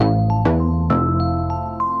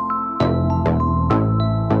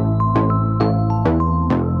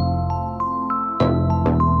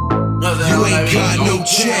got no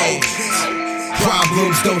change.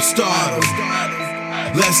 Problems don't start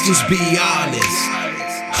them. Let's just be honest.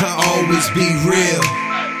 I always be real.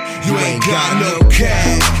 You ain't got no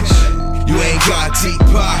cash. You ain't got deep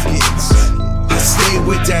pockets. I stay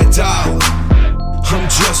with that dollar. I'm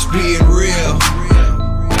just being real.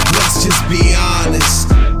 Let's just be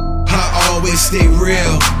honest. I always stay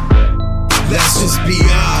real. Let's just be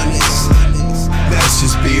honest. Let's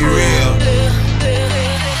just be real.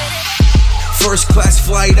 First class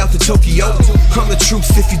flight out to Tokyo. I'm the truth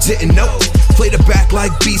if you didn't know. Play the back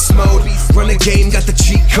like beast mode. Run the game, got the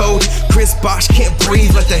cheat code. Chris Bosh can't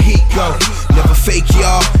breathe, let the heat go. Never fake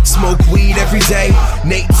y'all, smoke weed every day.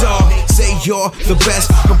 Nate Dogg, say you're the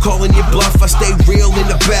best. I'm calling your bluff, I stay real in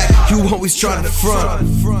the back. You always try to front.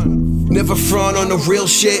 Never front on the real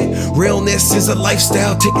shit. Realness is a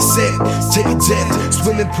lifestyle, take a sip, take a dip.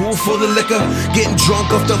 Swimming pool full of liquor. Getting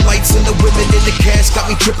drunk off the lights and the women in the cash.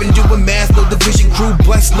 Got me tripping, doing math, no division. Crew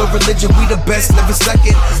blessed, no religion, we the best, never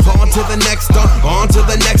second. On to the next, on to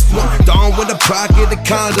the next one. Dawn with a pocket of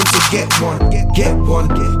condoms, so get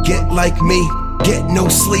one, get like me. Get no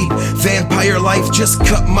sleep, vampire life, just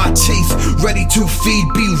cut my teeth. Ready to feed,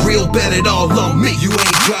 be real, bet it all on me. You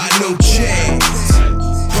ain't got no chance.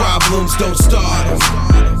 Problems don't start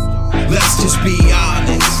them. Let's just be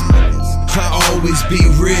honest. I always be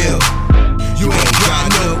real. You ain't got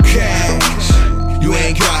no cash. You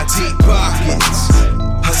ain't got deep pockets.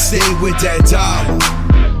 I stay with that dollar.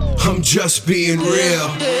 I'm just being real.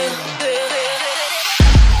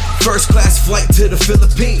 First class flight to the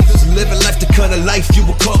Philippines. I'm living life the kind of life you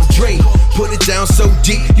would call a dream. Put it down so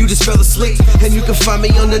deep, you just fell asleep. And you can find me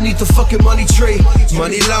underneath the fucking money tree.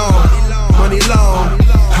 Money long, money long.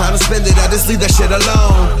 I don't spend it, I just leave that shit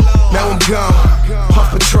alone. Now I'm gone,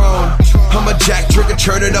 off Patron. I'm a jack drinker,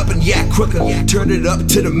 turn it up and yak quicker. Turn it up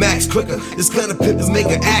to the max quicker. This kind of pimp make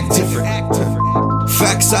her act different.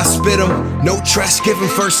 Facts, I spit them, no trash giving.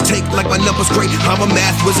 First take like my number's great. I'm a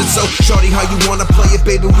math wizard, so shorty, how you wanna play it,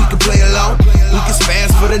 baby? We can play along. We can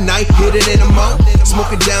spaz for the night, hit it in a mo.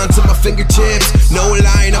 Smoke it down to my fingertips. No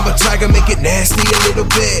lying, I'm a tiger, make it nasty a little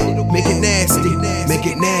bit. Make it nasty, make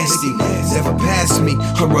it nasty. Never pass me,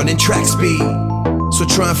 I'm running track speed. So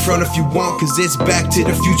try and front if you want, cause it's back to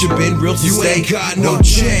the future, been real to stay. You ain't got no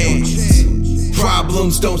chance.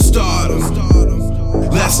 Problems don't start them.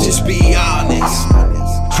 Let's just be honest.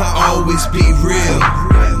 I always be real.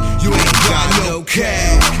 You ain't got no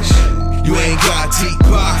cash. You ain't got deep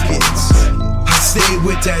pockets. I stay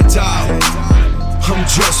with that dollar. I'm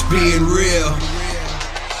just being real.